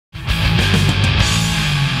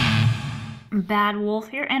Bad Wolf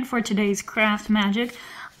here, and for today's craft magic,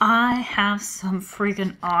 I have some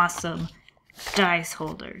freaking awesome dice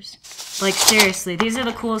holders. Like, seriously, these are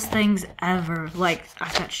the coolest things ever. Like,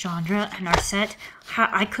 I've got Chandra and our set.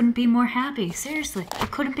 I couldn't be more happy. Seriously, I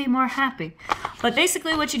couldn't be more happy. But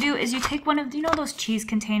basically what you do is you take one of, you know those cheese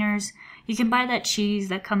containers? You can buy that cheese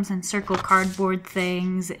that comes in circle cardboard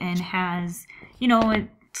things and has, you know,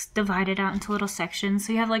 it's divided out into little sections.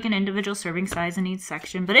 So you have like an individual serving size in each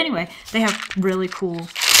section. But anyway, they have really cool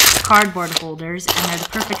cardboard holders and they're the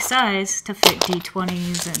perfect size to fit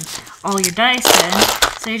D20s and all your dice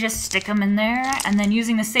in. So you just stick them in there, and then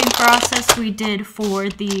using the same process we did for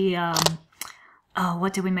the,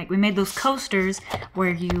 what did we make? We made those coasters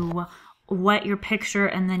where you wet your picture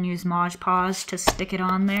and then use Mod Podge to stick it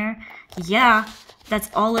on there. Yeah,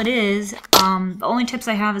 that's all it is. The only tips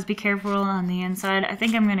I have is be careful on the inside. I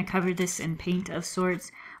think I'm going to cover this in paint of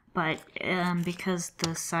sorts, but because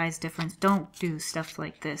the size difference, don't do stuff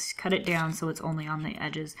like this. Cut it down so it's only on the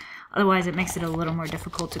edges. Otherwise it makes it a little more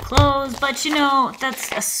difficult to close, but you know,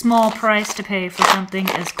 that's a small price to pay for something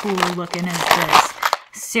as cool looking as this.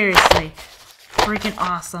 Seriously, freaking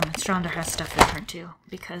awesome. And Chandra has stuff in her too,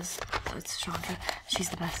 because it's Chandra. She's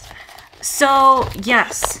the best. So,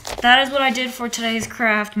 yes, that is what I did for today's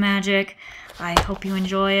craft magic. I hope you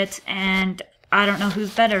enjoy it, and I don't know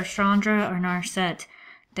who's better, Chandra or Narset.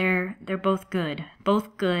 They're both good.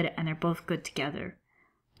 Both good, and they're both good together.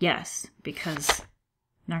 Yes, because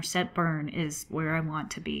Narset Burn is where I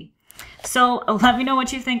want to be. So, let me know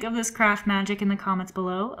what you think of this craft magic in the comments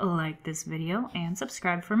below. Like this video, and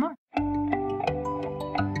subscribe for more.